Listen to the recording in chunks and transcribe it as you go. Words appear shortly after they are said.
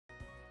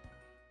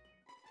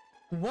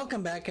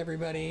Welcome back,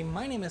 everybody.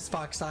 My name is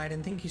Foxside,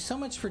 and thank you so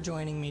much for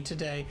joining me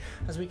today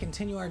as we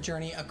continue our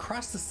journey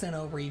across the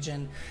Sinnoh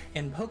region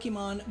in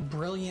Pokemon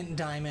Brilliant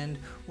Diamond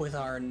with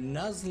our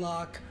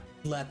Nuzlocke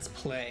Let's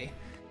Play.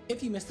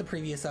 If you missed the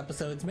previous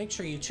episodes, make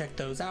sure you check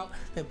those out.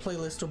 The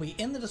playlist will be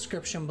in the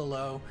description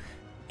below.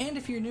 And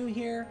if you're new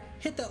here,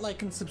 hit that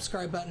like and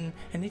subscribe button.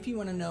 And if you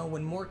want to know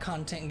when more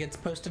content gets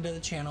posted to the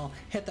channel,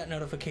 hit that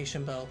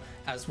notification bell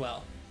as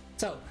well.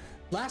 So,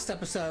 last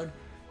episode,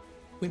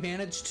 we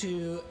managed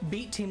to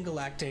beat Team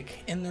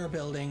Galactic in their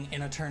building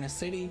in Eterna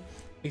City.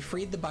 We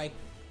freed the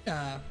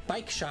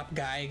bike shop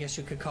guy, I guess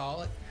you could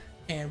call it,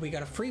 and we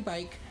got a free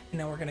bike, and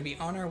now we're going to be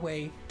on our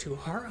way to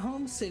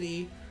Hearthome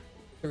City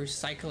through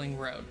Cycling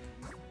Road.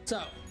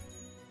 So,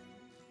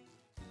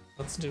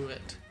 let's do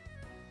it.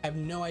 I have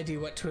no idea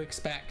what to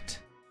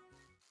expect.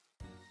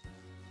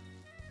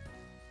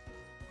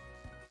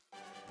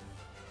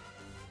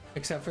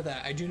 Except for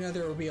that, I do know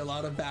there will be a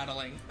lot of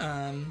battling.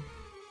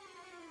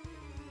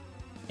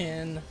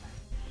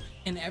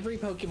 In every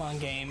Pokemon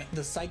game,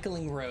 the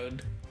Cycling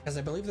Road, as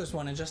I believe there's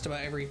one in just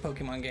about every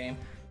Pokemon game,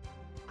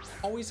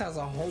 always has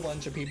a whole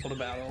bunch of people to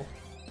battle.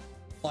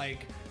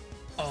 Like,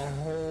 a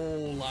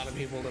whole lot of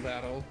people to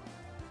battle.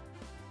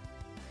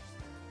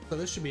 So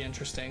this should be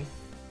interesting.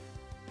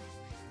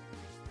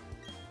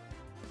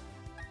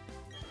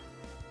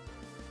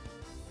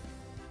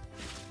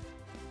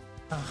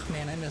 Oh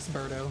man, I miss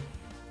Birdo.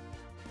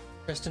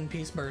 Rest in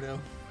peace, Birdo.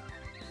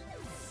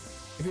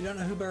 If you don't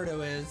know who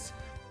Birdo is,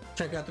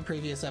 check out the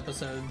previous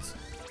episodes.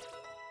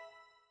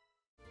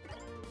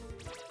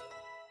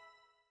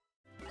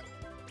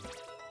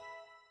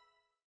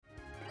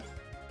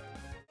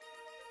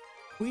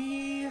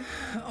 We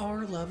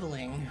are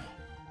leveling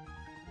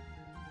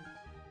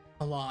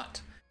a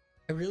lot.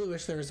 I really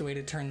wish there was a way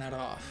to turn that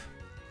off.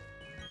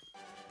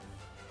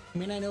 I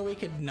mean, I know we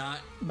could not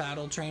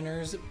battle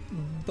trainers,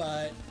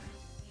 but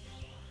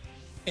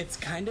it's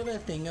kind of a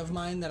thing of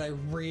mine that I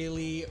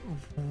really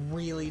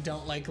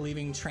don't like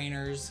leaving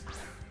trainers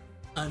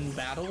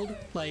unbattled,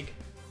 like,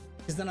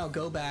 because then I'll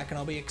go back and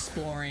I'll be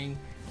exploring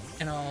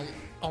and I'll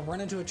run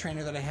into a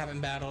trainer that I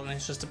haven't battled and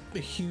it's just a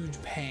huge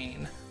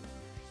pain.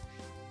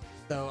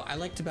 So I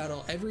like to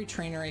battle every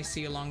trainer I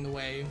see along the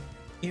way,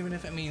 even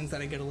if it means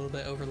that I get a little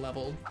bit over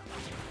leveled.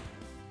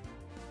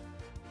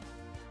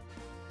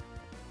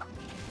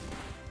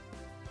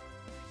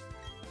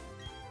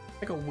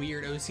 Like a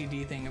weird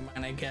OCD thing of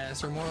mine, I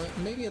guess, or more,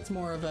 maybe it's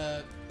more of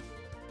a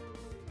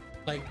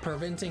like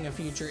preventing a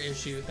future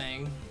issue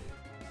thing.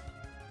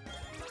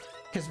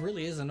 Because it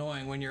really is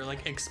annoying when you're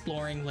like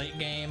exploring late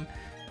game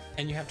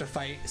and you have to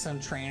fight some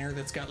trainer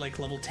that's got like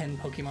level 10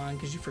 Pokemon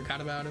because you forgot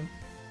about him.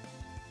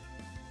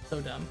 So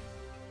dumb.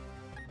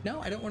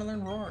 No, I don't want to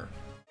learn Roar.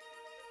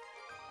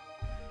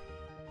 You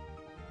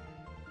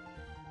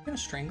gonna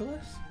strangle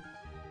us?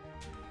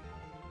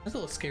 That's a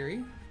little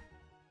scary.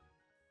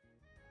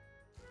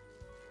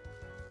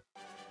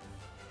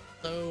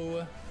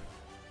 So,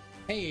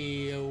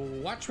 hey,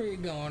 watch where you're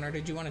going, or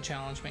did you want to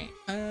challenge me?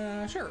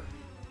 Sure.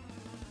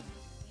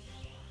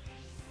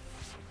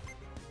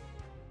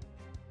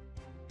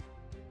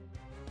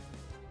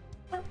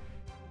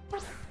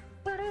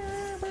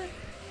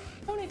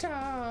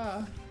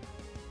 Bonita!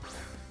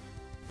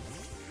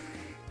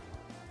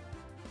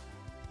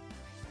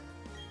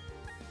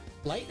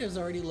 Light is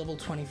already level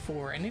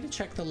 24. I need to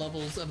check the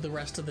levels of the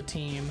rest of the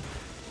team.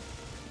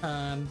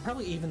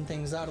 Probably even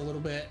things out a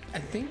little bit. I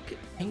think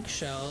Pink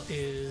Shell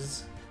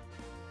is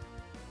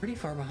pretty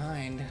far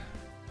behind.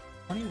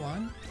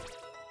 21?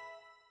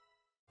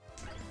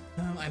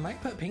 I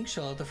might put Pink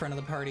Shell at the front of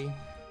the party.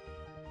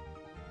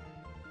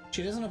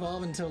 She doesn't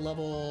evolve until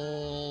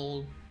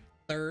level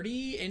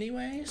 30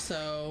 anyway,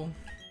 so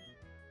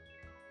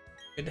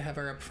good to have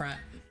her up front.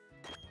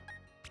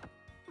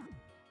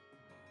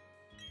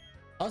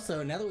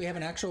 Also, now that we have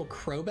an actual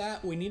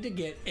Crobat, we need to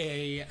get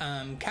a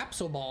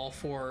capsule ball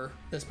for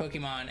this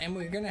Pokemon, and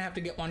we're gonna have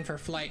to get one for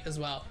flight as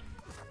well.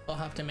 We'll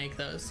have to make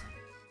those.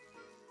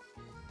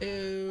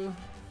 Ew.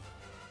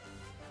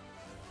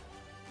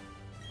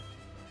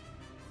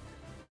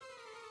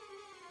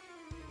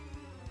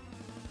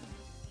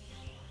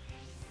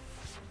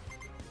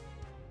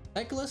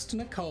 Cyclist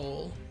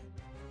Nicole.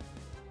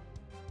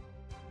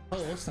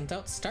 Oh, sent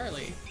out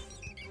Starly.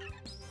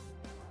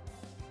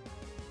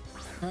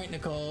 Alright,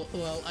 Nicole,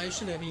 well, I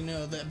should have you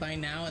know that by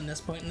now, in this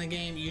point in the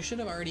game, you should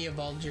have already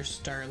evolved your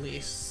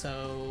Starly,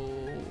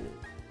 so...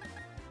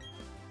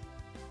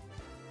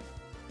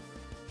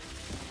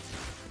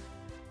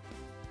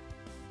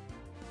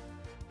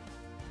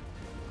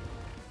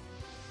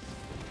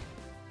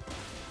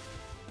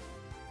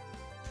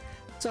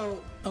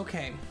 So,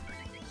 okay,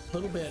 a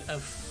little bit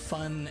of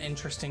fun,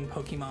 interesting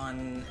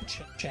Pokemon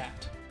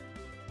chat.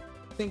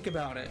 Think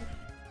about it.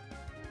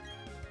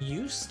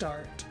 You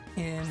start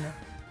in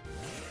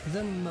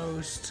the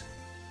most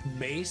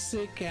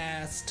basic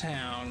ass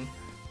town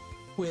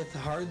with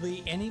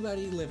hardly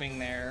anybody living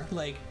there,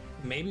 like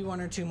maybe one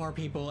or two more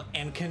people,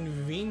 and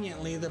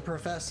conveniently the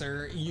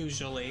professor,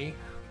 usually,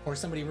 or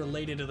somebody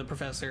related to the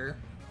professor.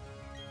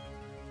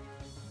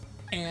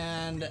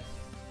 and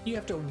you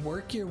have to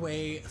work your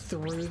way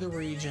through the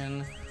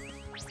region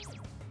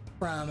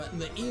from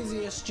the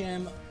easiest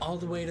gym all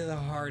the way to the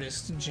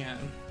hardest gym.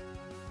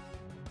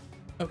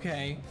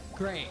 Okay,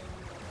 great.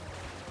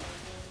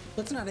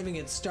 Let's not even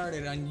get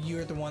started on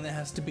you're the one that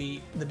has to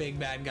beat the big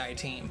bad guy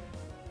team.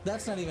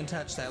 Let's not even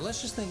touch that.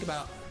 Let's just think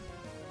about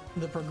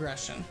the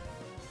progression.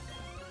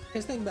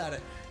 Just think about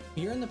it.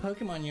 You're in the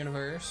Pokemon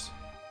universe.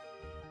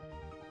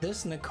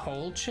 This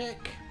Nicole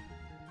chick,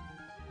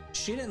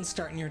 she didn't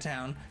start in your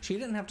town. She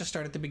didn't have to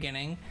start at the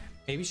beginning.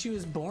 Maybe she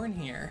was born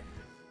here.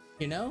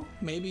 You know,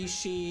 maybe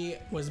she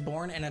was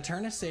born in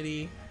Eterna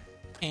City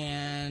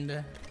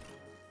and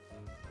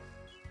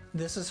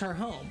this is her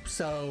home.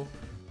 So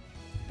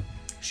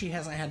she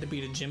hasn't had to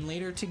beat a gym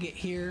leader to get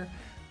here.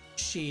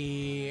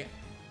 She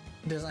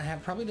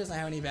probably doesn't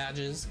have any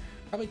badges.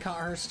 Probably caught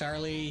her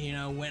Starly, you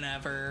know,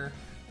 whenever.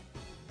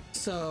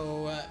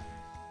 So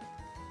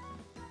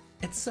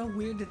it's so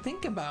weird to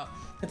think about.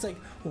 It's like,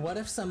 what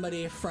if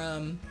somebody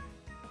from,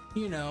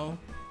 you know,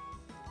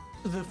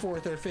 the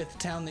 4th or 5th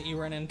town that you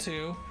run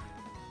into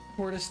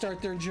were to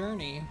start their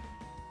journey?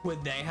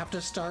 Would they have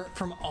to start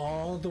from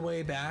all the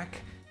way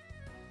back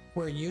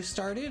where you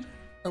started?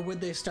 Or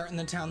would they start in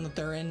the town that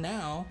they're in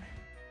now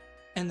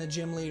and the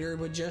gym leader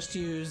would just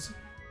use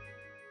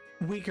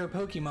weaker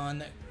Pokemon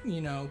that,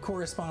 you know,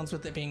 corresponds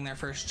with it being their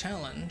first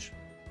challenge?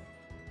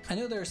 I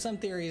know there are some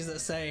theories that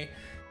say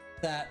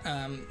that,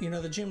 you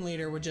know, the gym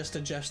leader would just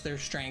adjust their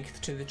strength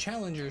to the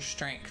challenger's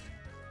strength,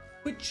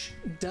 which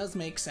does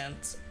make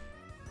sense,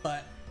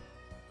 but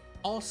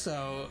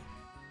also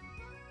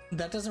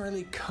that doesn't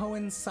really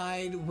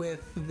coincide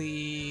with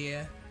the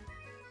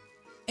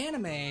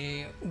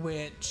anime,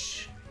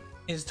 which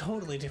is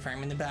totally different. I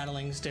mean, the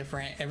battling's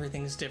different,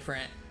 everything's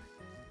different.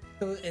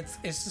 So it's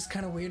just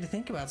kind of weird to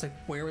think about. It's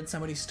like, where would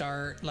somebody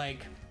start?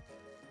 Like,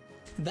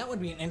 that would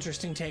be an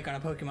interesting take on a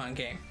Pokemon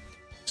game.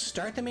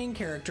 Start the main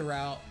character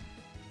route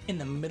in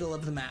the middle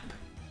of the map.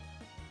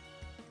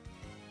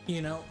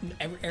 You know,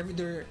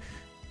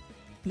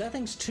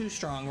 nothing's too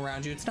strong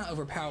around you. It's not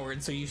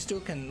overpowered, so you still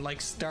can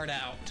like start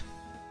out.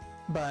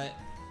 But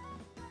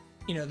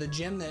you know, the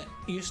gym that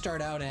you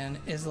start out in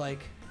is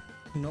like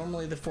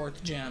normally the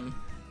 4th gym.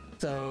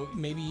 So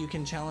maybe you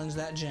can challenge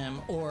that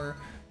gym, or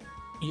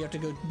you have to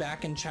go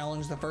back and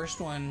challenge the first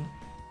one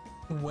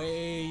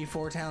way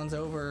 4 towns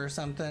over or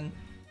something.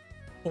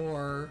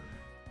 Or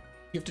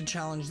you have to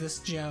challenge this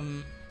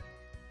gym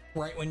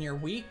right when you're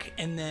weak,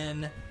 and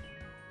then,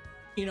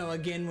 you know,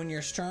 again when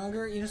you're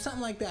stronger, you know,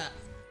 something like that.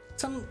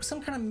 Some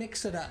kind of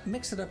mix it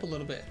up a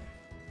little bit.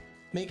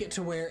 Make it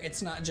to where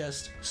it's not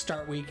just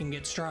start weak and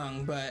get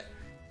strong, but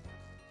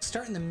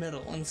start in the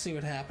middle and see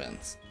what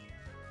happens.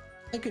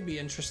 It could be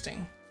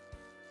interesting.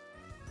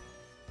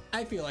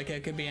 I feel like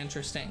it could be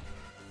interesting.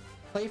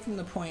 Play from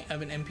the point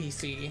of an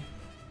NPC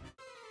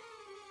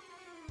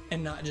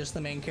and not just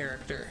the main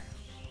character.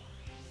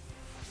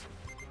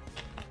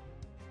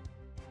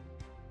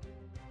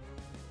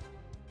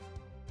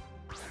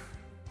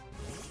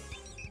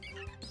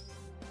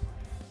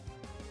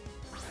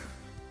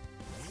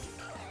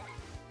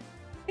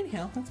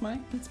 Anyhow,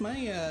 that's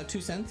my 2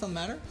 cents on the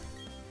matter.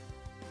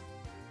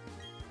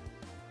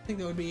 I think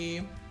that would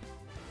be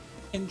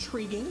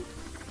intriguing.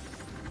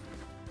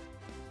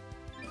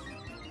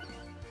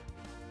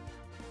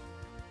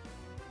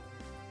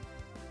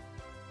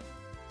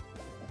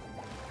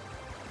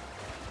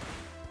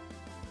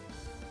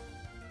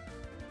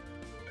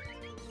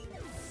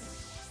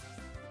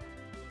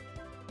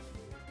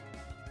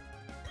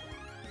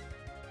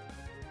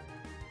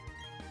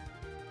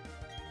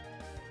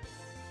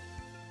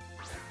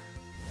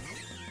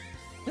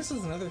 This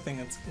is another thing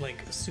that's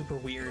like super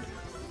weird.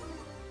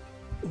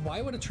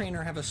 Why would a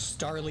trainer have a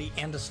Starly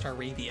and a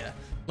Staravia?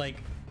 Like,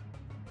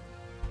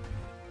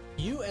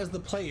 you as the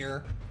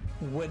player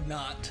would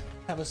not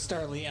have a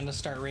Starly and a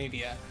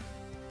Staravia.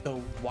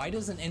 So why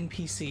does an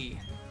NPC?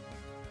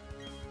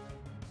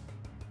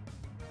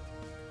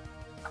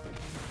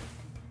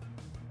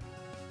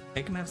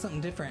 Make him have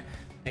something different.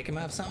 Make him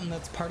have something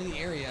that's part of the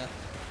area.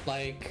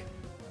 Like,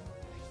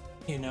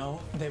 you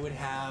know, they would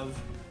have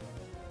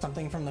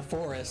something from the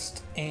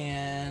forest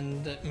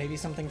and maybe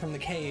something from the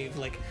cave.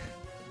 Like,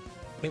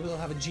 maybe they'll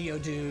have a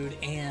Geodude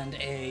and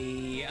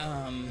a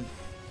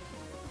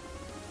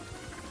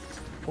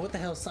what the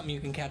hell is something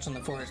you can catch in the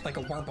forest? Like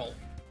a Wurmple,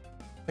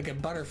 like a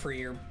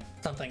Butterfree or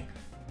something.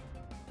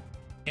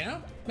 You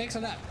know, mix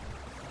it up.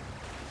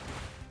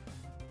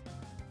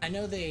 I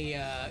know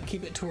they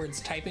keep it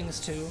towards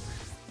typings too.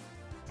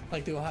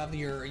 Like, they'll have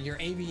your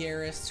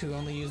aviarists who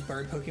only use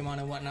bird Pokemon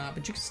and whatnot,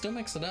 but you can still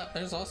mix it up.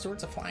 There's all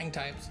sorts of flying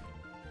types.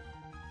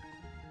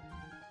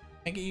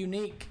 Make it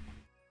unique.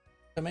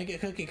 So make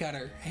it cookie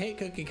cutter. I hate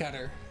cookie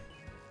cutter.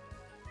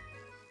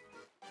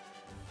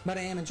 But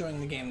I am enjoying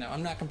the game though.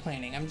 I'm not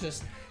complaining. I'm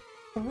just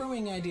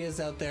throwing ideas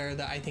out there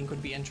that I think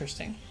would be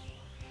interesting.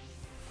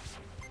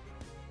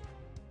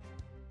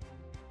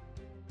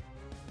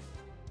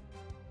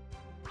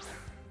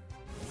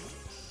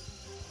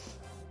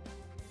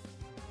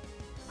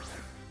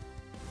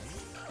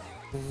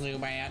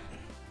 Zubat.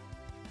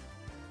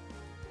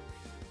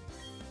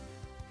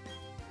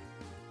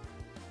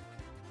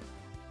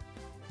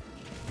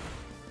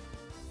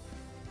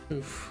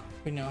 Oof,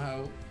 we know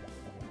how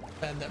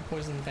bad that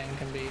poison thing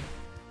can be.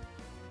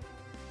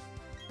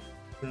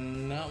 Do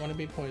not want to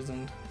be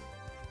poisoned.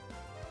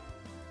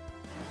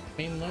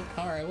 Main look?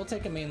 Alright, we'll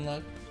take a main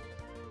look.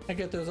 I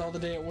get those all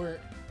day at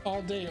work,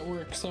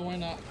 so why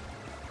not?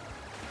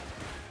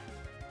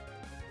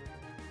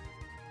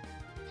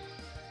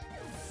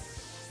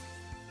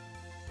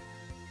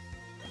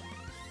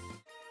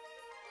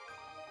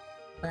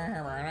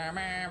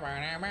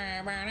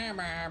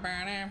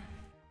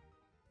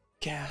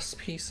 Gasp,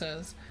 he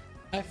says.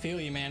 I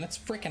feel you, man. It's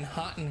freaking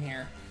hot in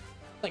here.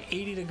 Like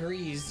 80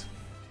 degrees.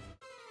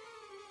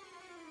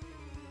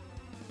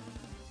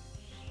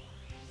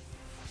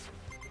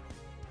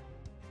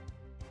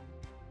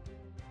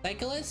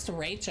 Cyclist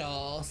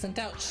Rachel sent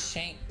out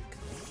Shank.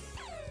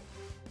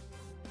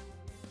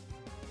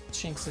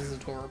 Shanks is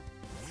adorable.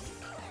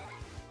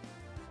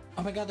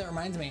 Oh my god, that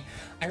reminds me.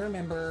 I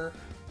remember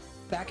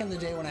back in the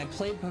day when I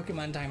played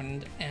Pokemon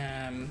Diamond,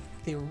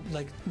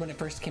 when it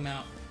first came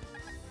out,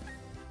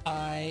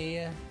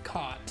 I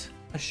caught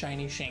a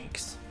shiny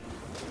Shanks.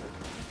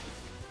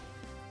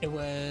 It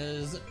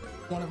was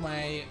one of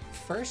my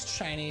first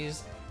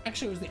shinies.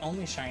 Actually, it was the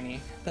only shiny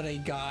that I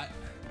got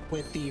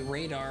with the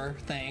radar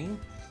thing.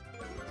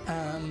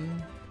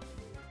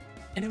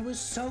 And it was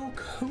so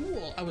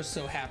cool. I was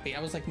so happy. I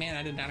was like, man,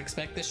 I did not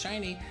expect this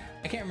shiny.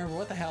 I can't remember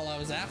what the hell I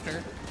was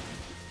after.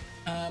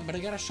 But I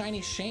got a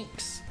shiny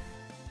Shanks.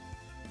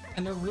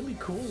 And they're really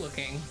cool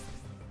looking.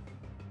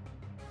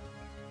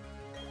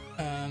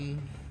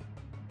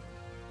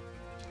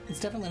 It's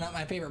definitely not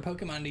my favorite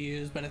Pokemon to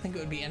use, but I think it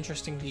would be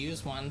interesting to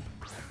use one.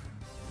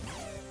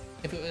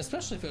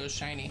 Especially if it was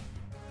shiny.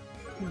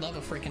 I love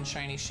a freaking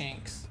shiny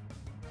Shanks.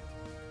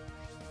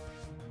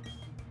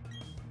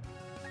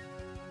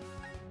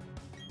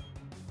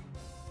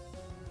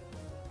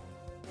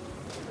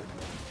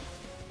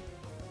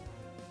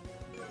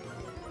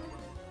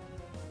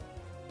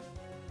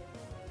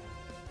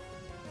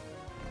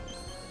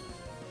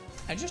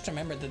 I just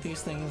remembered that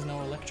these things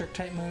know electric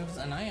type moves,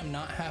 and I am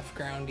not half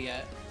ground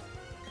yet.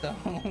 So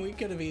we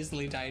could have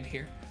easily died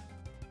here.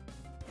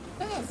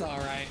 That's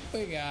alright,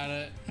 we got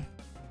it.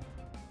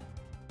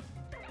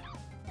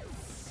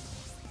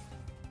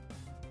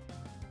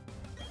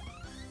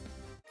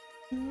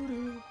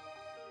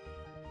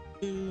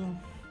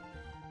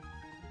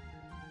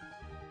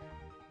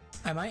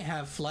 I might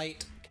have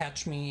Flight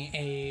catch me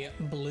a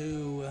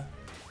blue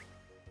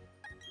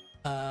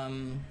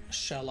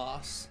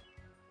Shellos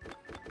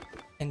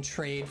and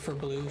trade for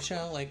blue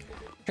shell, like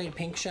trade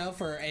pink shell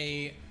for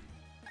a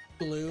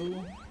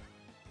blue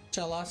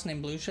Shellos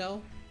named Blue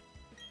Shell.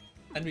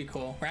 That'd be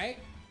cool, right?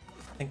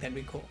 I think that'd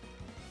be cool.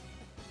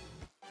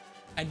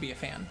 I'd be a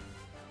fan.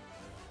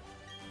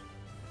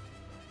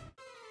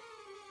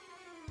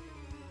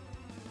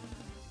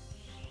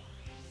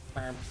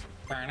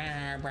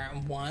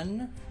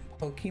 One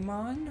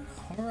Pokemon.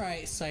 All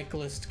right,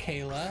 Cyclist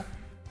Kayla.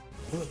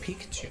 Ooh, a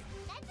Pikachu.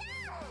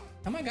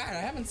 Oh my god, I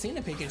haven't seen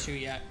a Pikachu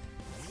yet.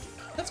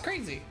 That's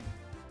crazy.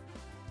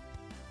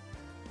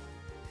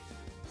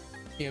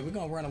 Yeah, we're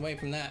gonna run away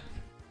from that.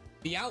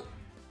 Be out.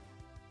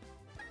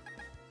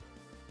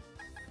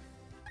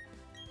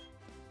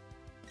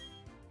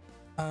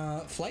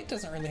 Flight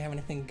doesn't really have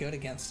anything good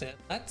against it.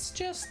 Let's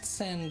just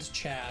send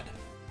Chad.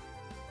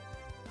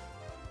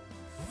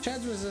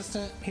 Chad's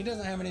resistant. He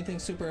doesn't have anything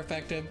super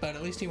effective, but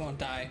at least he won't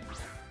die.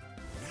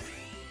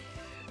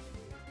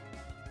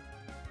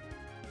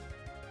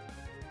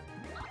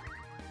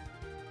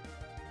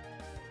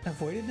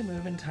 Avoided the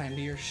move in time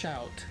to your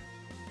shout.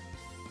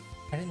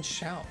 I didn't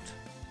shout.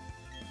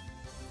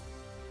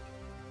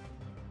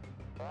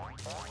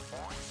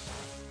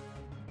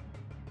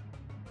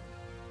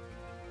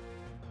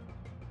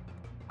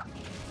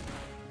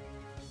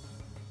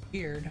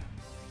 Weird.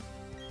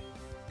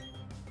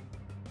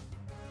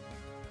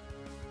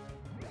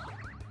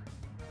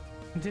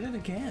 I did it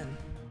again.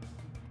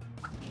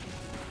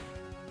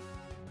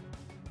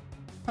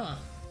 Huh.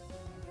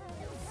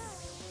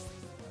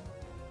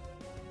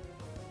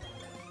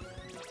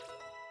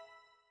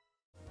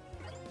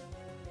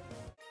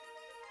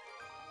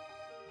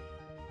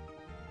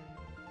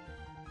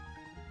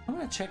 I'm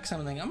gonna check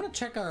something. I'm gonna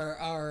check our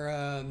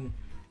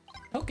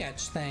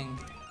Poketch thing.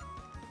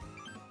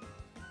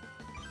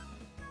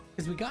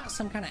 Because we got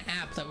some kind of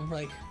app that was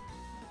like,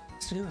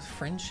 it's to do with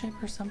friendship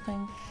or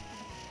something.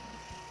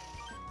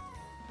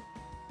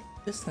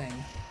 This thing.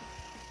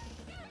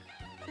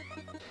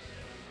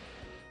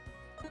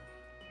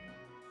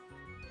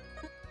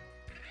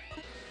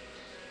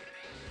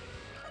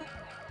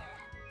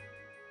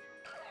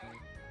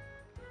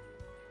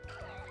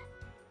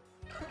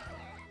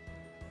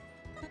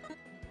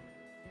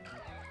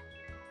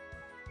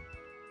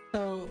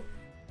 So,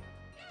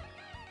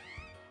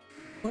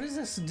 what does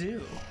this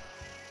do?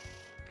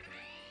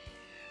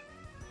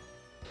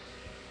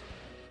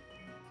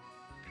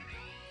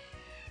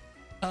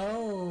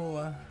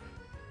 Oh,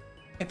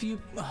 if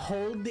you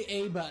hold the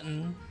A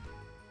button,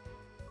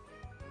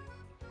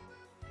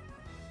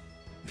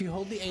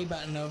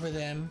 over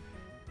them,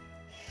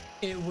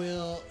 it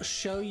will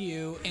show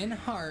you in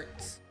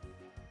hearts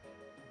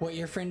what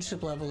your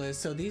friendship level is.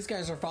 So these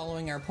guys are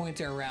following our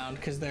pointer around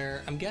because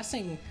they're, I'm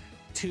guessing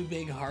 2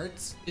 big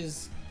hearts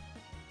is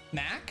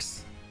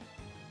max?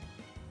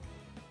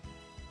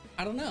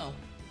 I don't know.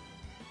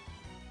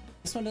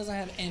 This one doesn't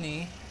have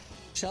any.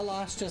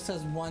 Shellosh just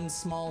has 1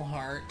 small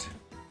heart.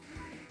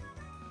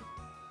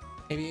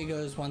 Maybe it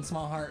goes 1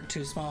 small heart,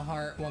 2 small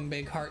heart, 1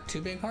 big heart,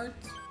 2 big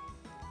hearts.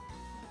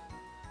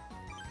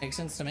 Makes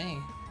sense to me.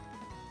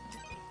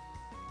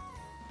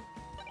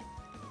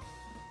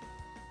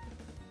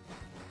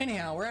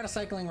 Anyhow, we're at a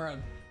cycling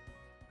road.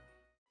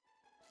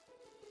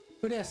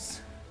 Who dis?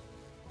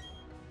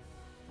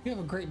 You have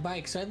a great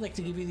bike, so I'd like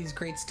to give you these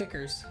great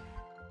stickers.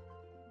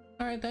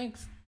 Alright,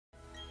 thanks.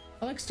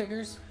 I like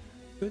stickers.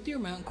 Go through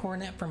Mount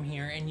Coronet from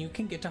here and you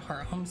can get to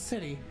Hearthome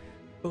City.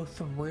 Go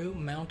through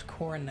Mount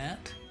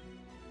Coronet.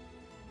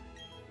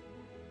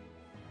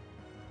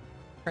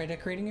 Try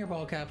decorating your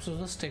ball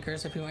capsules with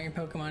stickers if you want your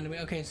Pokemon to be...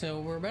 Okay,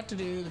 so we're about to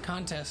do the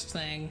contest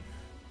thing.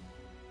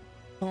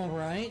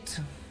 Alright.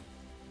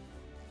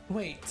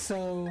 Wait,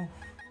 so...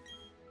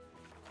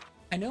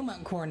 I know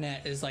Mount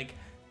Coronet is like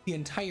the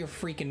entire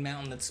freaking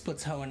mountain that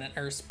splits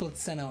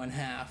Sinnoh in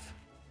half.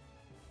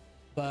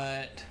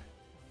 But...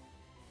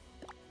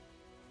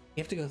 you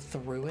have to go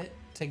through it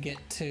to get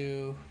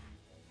to...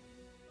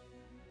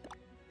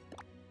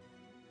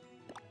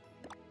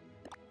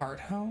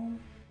 Hearthome?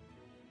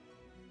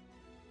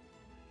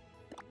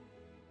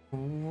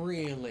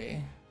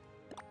 Really?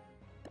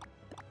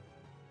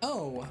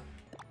 Oh!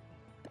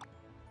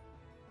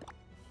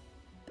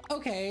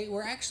 Okay,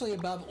 we're actually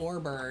above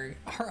Orberg.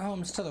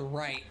 Hearthome's to the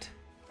right.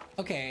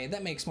 Okay,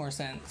 that makes more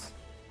sense.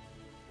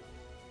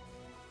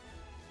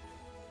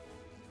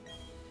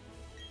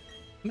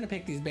 I'm gonna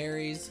pick these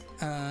berries.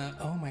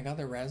 Oh my god,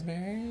 they're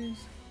raspberries?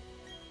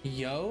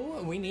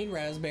 Yo, we need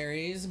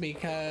raspberries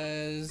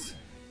because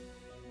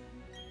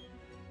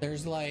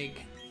there's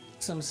like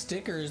some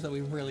stickers that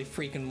we really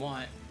freaking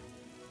want.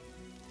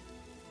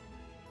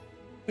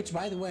 Which,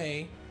 by the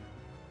way,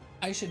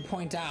 I should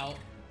point out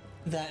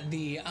that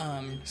the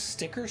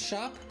sticker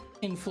shop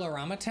in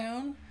Florama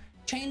Town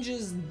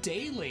changes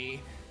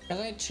daily. As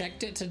I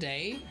checked it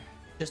today,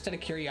 just out of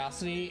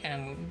curiosity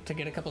and to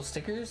get a couple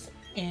stickers,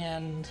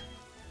 and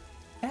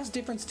it has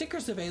different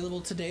stickers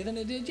available today than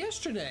it did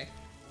yesterday.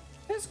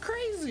 That's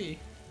crazy.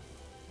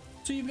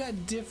 So you've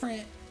got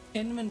different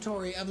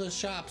inventory of the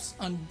shops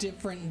on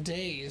different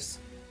days.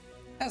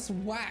 That's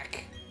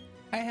whack.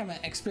 I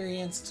haven't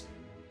experienced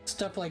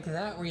stuff like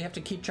that where you have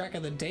to keep track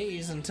of the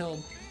days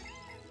until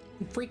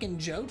freaking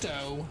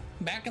Johto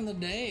back in the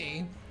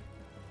day.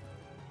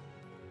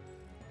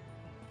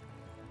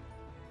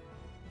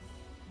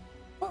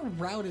 What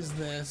route is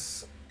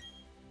this?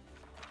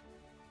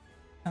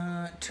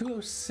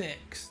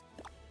 206.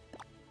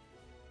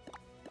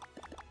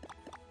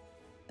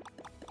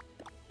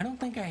 I don't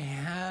think I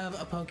have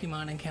a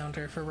Pokemon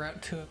encounter for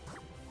Route 2.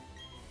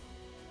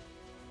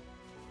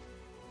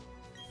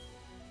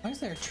 Why is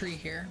there a tree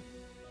here?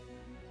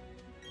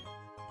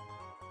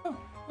 Oh,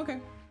 okay.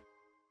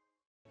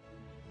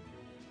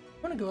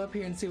 I want to go up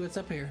here and see what's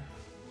up here.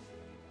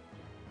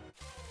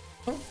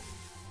 Oh,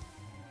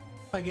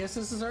 I guess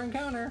this is our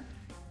encounter.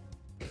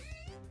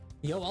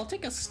 Yo, I'll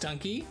take a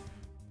Stunky.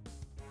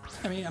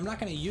 I mean, I'm not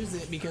going to use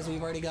it because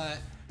we've already got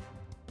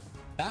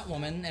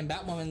Batwoman, and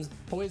Batwoman's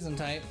poison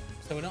type,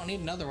 so we don't need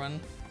another one.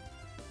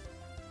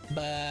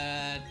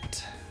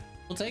 But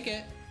we'll take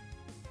it.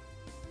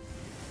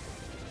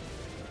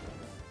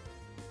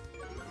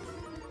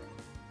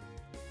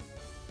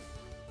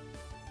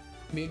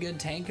 Be a good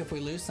tank if we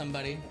lose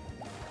somebody.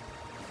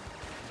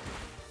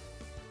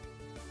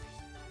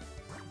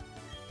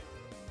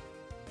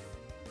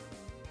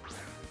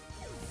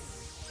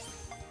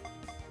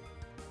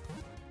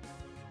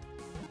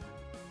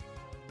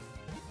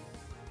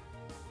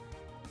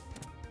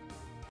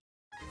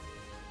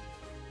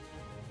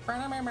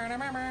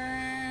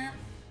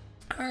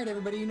 Alright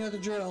everybody, you know the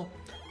drill.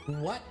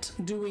 What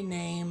do we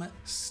name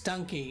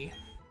Stunky?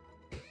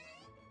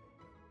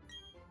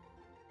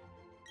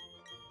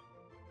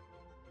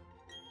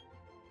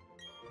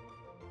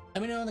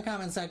 Let me know in the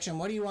comment section,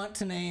 what do you want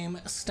to name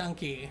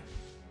Stunky?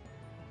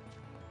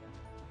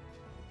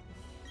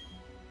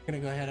 I'm gonna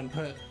go ahead and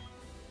put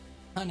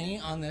honey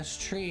on this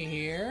tree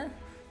here.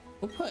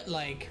 We'll put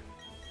like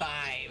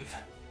 5.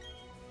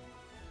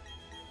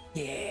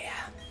 Yeah.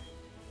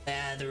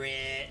 Lather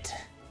it.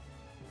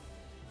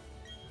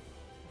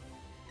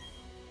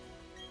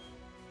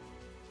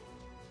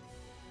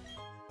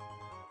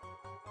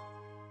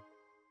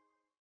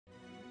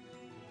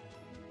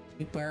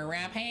 Super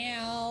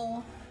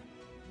Rappel.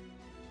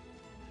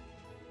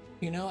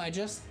 You know, I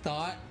just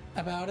thought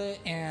about it,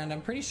 and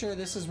I'm pretty sure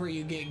this is where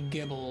you get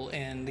Gible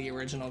in the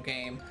original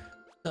game.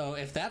 So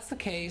if that's the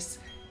case,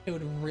 it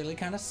would really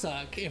kind of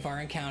suck if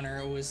our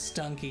encounter was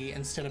Stunky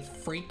instead of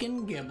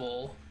freaking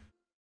Gible.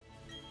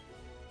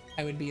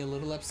 I would be a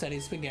little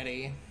upsetty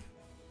spaghetti.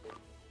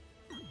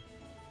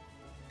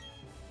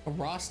 A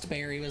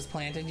Rostberry was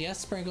planted. Yes,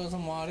 sprinkles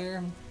and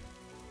water.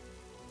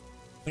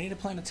 We need to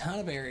plant a ton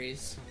of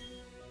berries.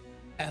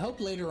 I hope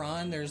later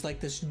on there's like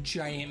this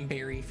giant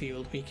berry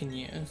field we can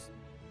use.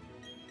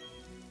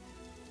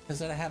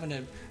 Instead of having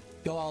to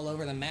go all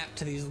over the map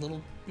to these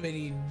little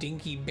bitty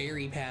dinky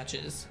berry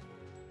patches.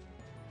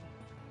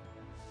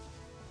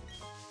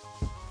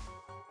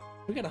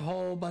 We got a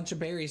whole bunch of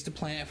berries to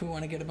plant if we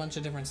want to get a bunch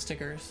of different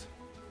stickers.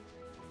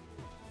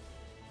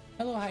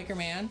 Hello, hiker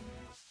man.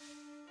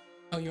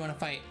 Oh, you want to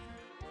fight?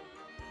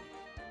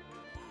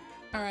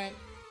 All right.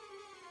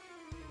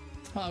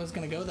 Well, I was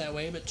gonna go that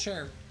way, but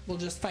sure, we'll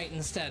just fight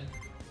instead.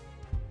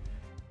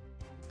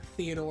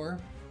 Theodore.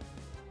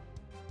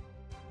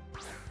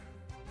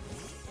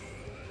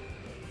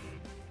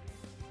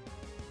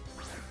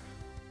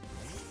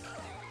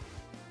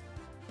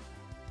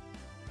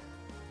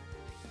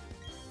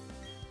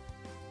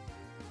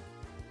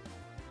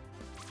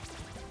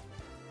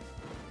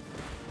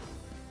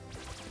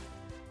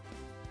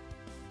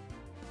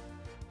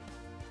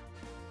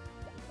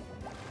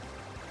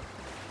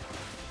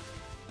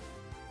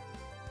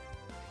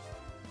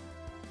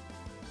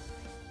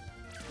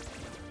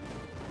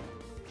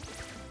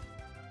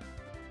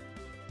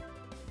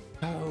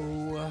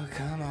 Oh,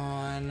 come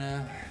on.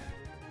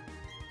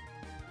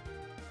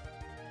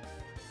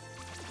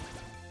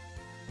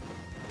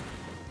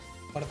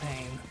 What a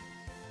pain.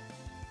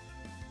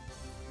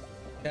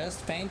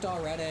 Just faint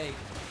already.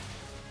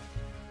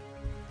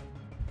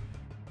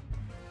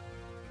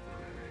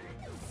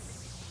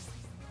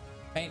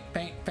 Faint,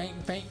 faint,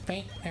 faint, faint,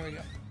 faint. There we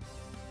go.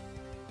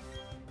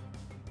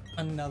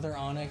 Another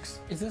Onyx.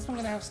 Is this one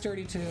gonna have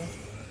sturdy too?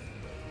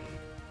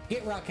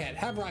 Get Rockhead.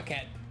 Have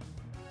Rockhead.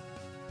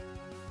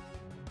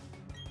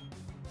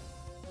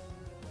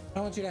 I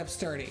don't want you to have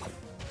sturdy. I want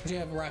you to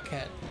have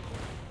Rockhead.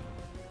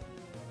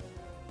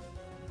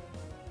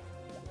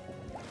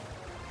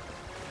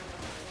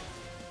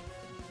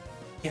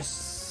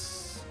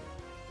 Yes.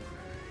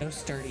 No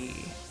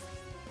sturdy.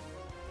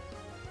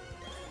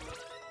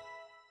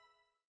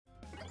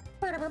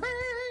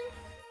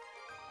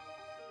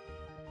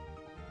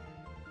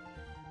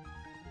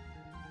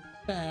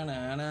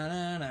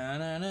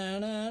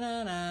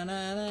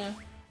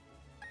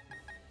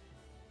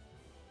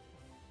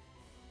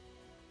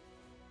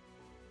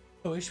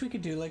 I wish we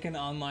could do like an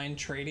online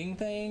trading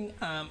thing.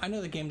 I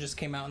know the game just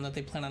came out and that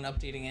they plan on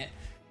updating it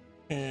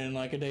in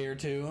like a day or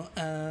two.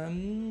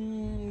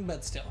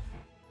 But still,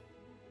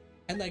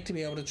 I'd like to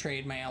be able to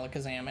trade my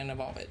Alakazam and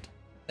evolve it.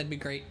 That'd be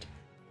great.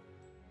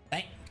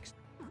 Thanks.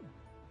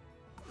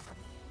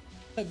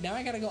 Look, now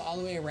I gotta go all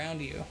the way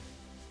around you.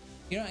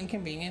 You know how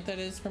inconvenient that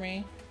is for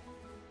me?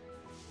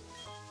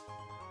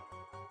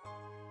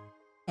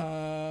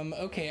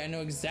 Okay, I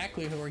know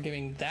exactly who we're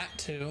giving that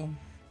to.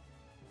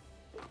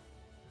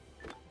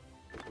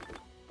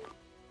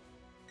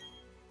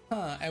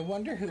 Huh, I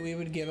wonder who we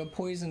would give a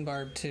poison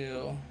barb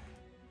to.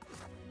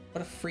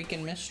 What a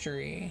freaking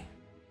mystery.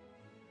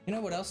 You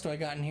know what else do I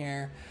got in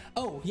here?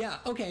 Oh, yeah,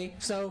 okay,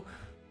 so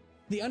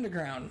the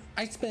underground.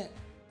 I spent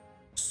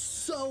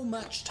so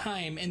much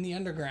time in the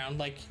underground,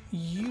 like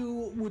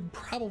you would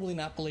probably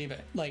not believe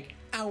it. Like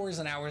hours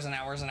and hours and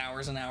hours and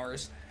hours and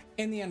hours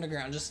in the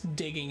underground, just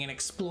digging and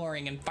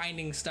exploring and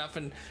finding stuff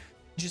and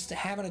just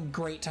having a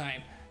great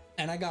time.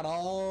 And I got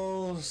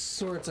all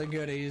sorts of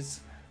goodies.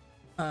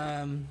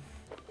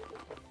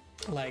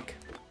 Like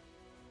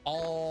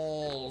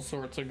all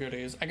sorts of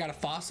goodies. I got a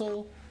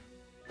fossil.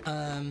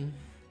 I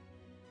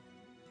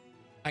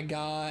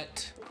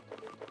got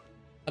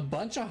a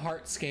bunch of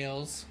heart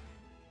scales,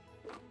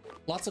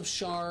 lots of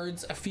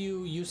shards, a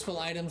few useful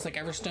items like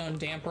Everstone,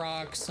 Damp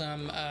Rock,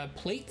 some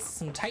plates,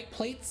 some tight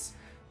plates,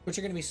 which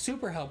are going to be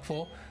super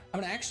helpful. I'm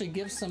going to actually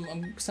give some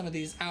of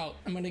these out.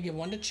 I'm going to give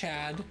one to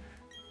Chad.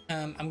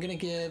 I'm going to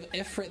give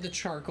Ifrit the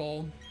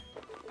charcoal.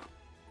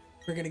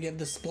 We're going to give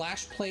the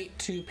splash plate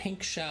to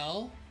Pink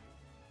Shell.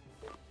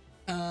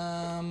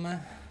 I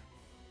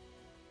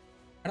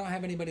don't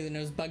have anybody that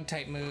knows bug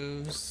type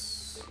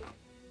moves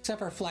except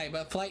for Flight,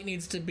 but Flight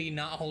needs to be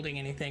not holding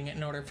anything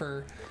in order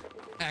for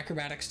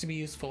acrobatics to be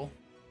useful.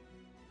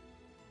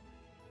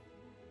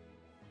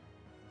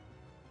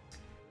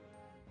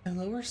 And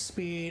lower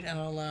speed and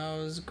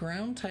allows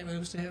ground type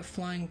moves to hit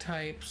flying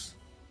types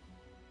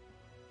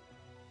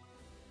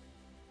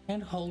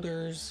and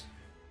holders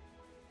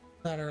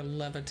that are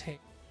levitate.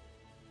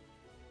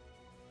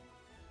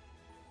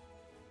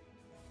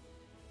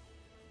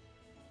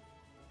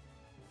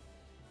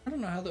 I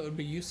don't know how that would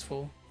be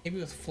useful.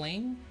 Maybe with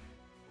flame?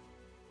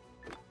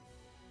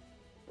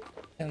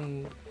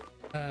 And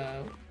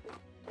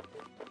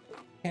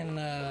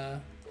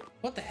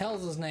what the hell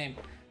is his name?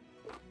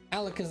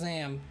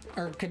 Alakazam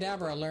or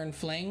Kadabra learn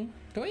fling?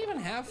 Do I even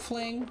have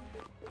fling?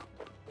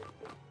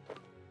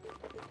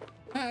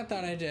 I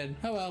thought I did.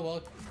 Oh well,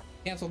 we'll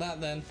cancel that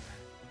then.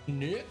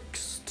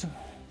 Next.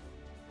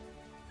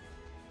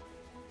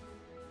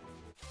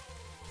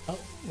 Oh,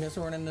 guess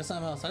we're running into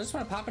something else. I just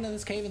want to pop into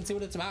this cave and see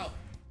what it's about.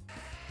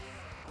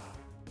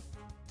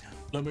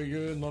 Let me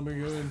good, let me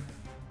good.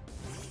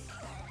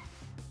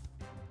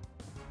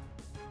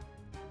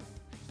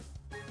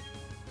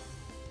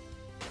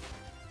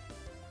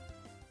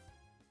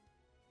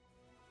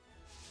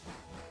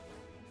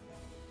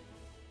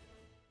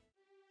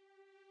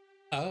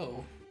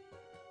 Oh.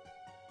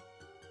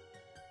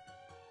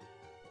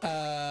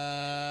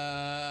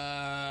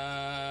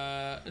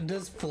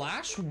 Does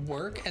Flash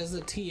work as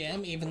a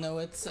TM even though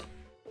it's,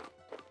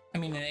 I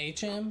mean, an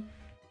HM?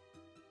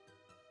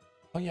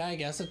 Oh yeah, I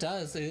guess it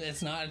does.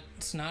 It's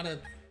not a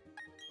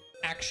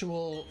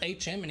actual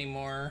HM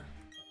anymore.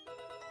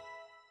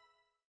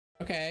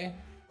 Okay.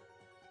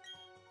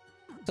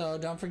 So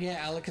don't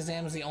forget,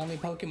 Alakazam is the only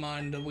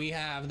Pokemon that we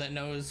have that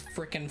knows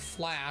frickin'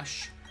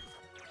 Flash.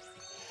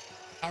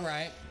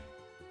 Alright.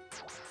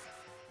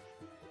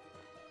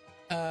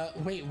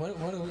 Wait,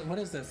 what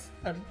is this?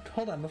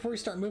 Hold on, before we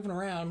start moving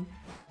around,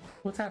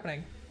 what's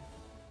happening?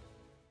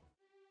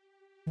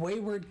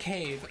 Wayward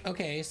Cave.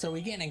 Okay, so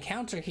we get an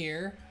encounter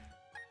here.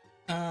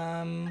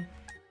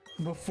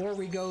 Before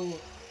we go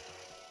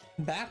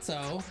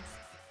Batso,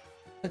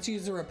 let's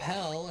use a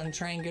repel and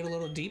try and get a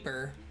little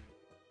deeper.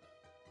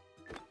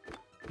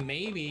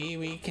 Maybe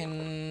we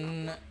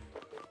can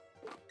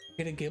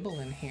get a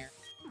Gible in here.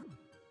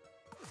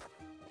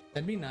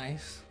 That'd be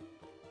nice.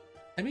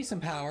 That'd be some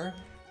power.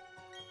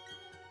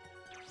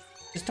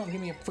 Just don't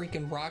give me a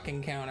freaking rock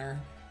encounter.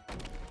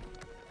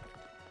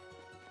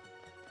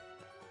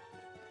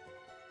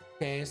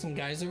 Okay, some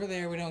guys over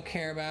there we don't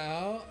care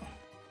about.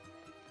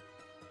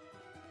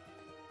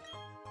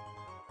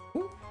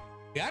 Ooh,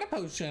 got a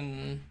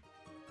potion.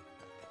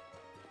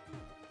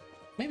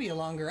 Maybe a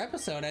longer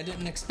episode. I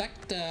didn't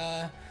expect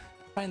to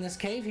find this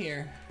cave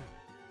here.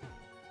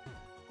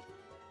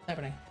 What's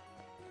happening?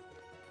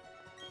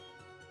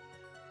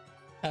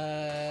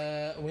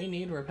 We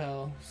need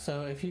repel.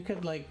 So if you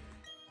could like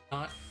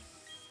not.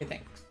 Okay,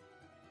 thanks.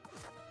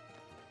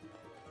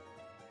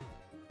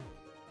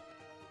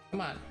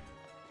 Come on.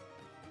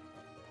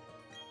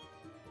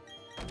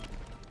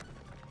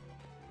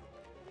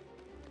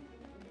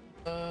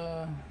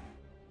 I'm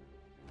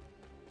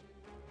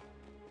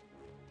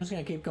just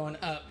gonna keep going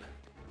up.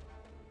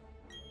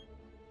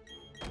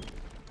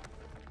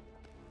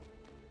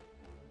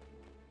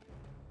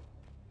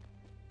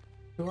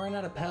 If we run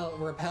out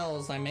of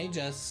repels, I may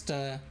just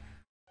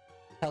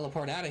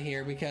teleport out of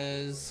here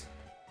because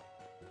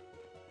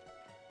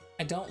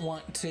I don't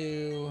want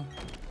to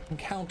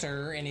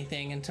encounter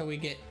anything until we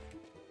get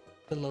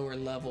the lower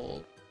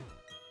level.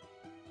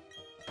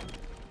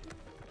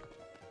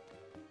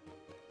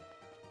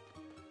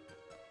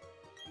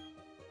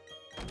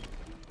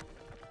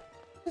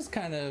 This is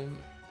kind of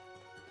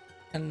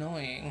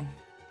annoying.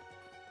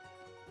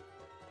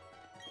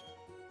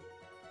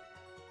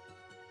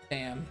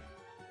 Damn.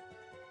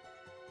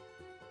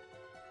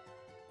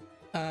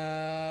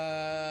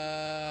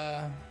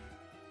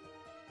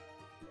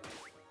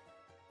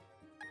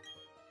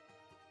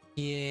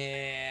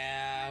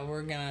 Yeah,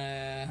 we're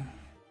gonna...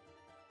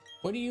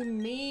 What do you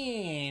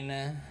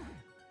mean?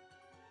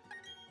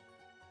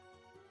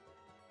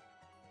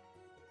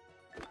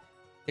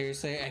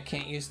 Seriously, I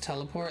can't use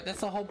teleport? That's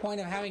the whole point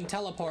of having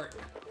teleport.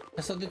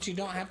 So that you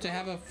don't have to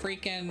have a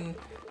freaking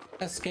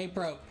escape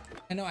rope.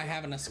 I know I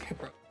have an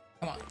escape rope.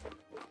 Come on.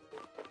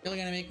 Really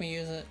gonna make me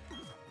use it?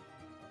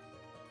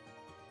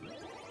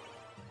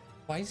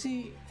 Why is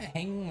he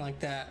hanging like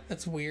that?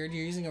 That's weird.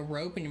 You're using a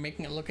rope and you're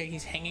making it look like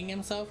he's hanging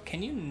himself.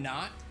 Can you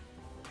not?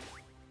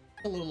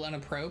 A little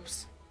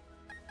unappropriate.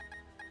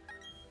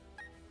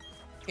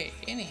 Okay,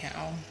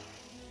 anyhow.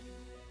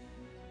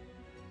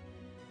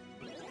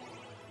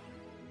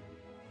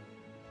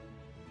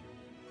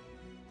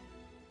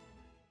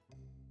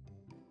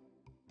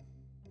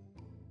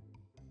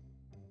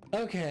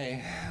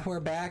 Okay,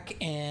 we're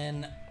back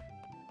in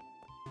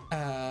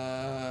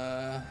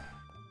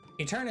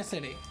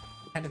Eternicity.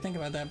 Had to think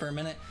about that for a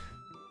minute.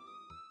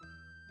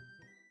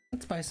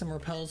 Let's buy some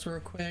repels real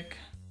quick.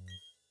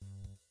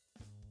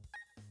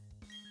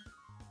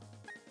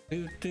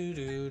 20.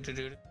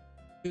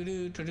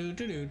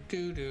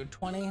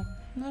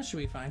 That should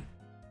be fine.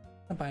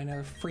 I'll buy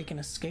another freaking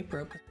escape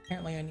rope.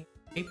 Apparently I need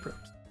escape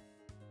ropes.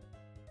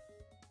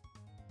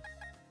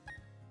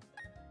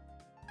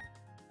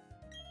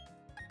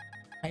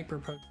 Hyper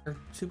potion, or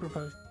super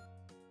potion.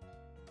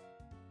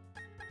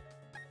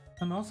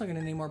 I'm also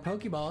gonna need more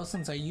Pokeballs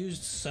since I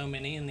used so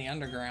many in the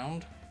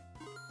underground.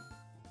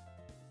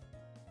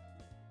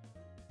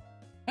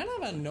 Kind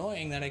of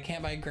annoying that I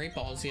can't buy Great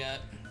Balls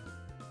yet.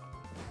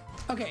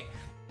 Okay.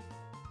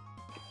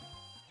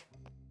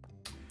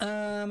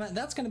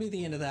 That's gonna be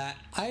the end of that.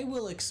 I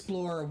will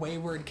explore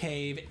Wayward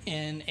Cave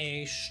in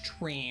a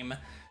stream.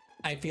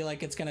 I feel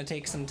like it's gonna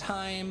take some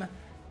time,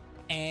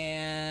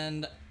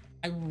 and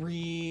I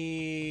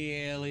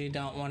really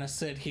don't want to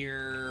sit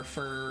here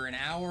for an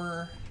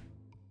hour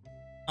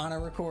on a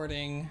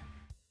recording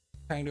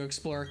trying to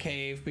explore a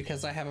cave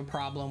because I have a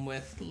problem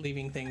with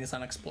leaving things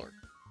unexplored.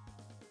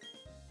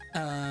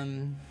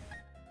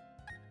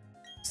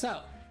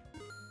 So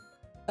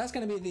that's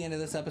gonna be the end of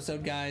this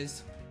episode,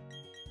 guys.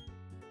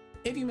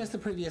 If you missed the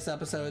previous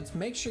episodes,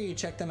 make sure you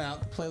check them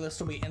out. The playlist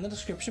will be in the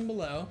description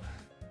below.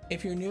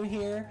 If you're new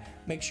here,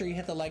 make sure you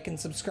hit the like and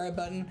subscribe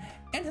button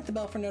and hit the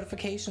bell for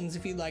notifications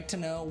if you'd like to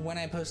know when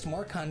I post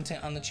more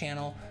content on the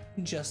channel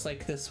just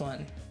like this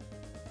one.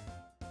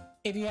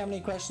 If you have any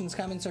questions,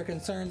 comments, or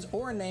concerns,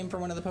 or a name for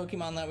one of the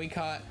Pokemon that we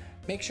caught,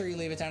 make sure you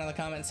leave it down in the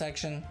comment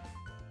section.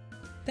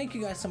 Thank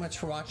you guys so much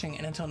for watching,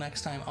 and until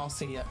next time, I'll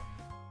see ya.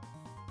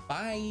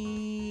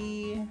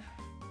 Bye!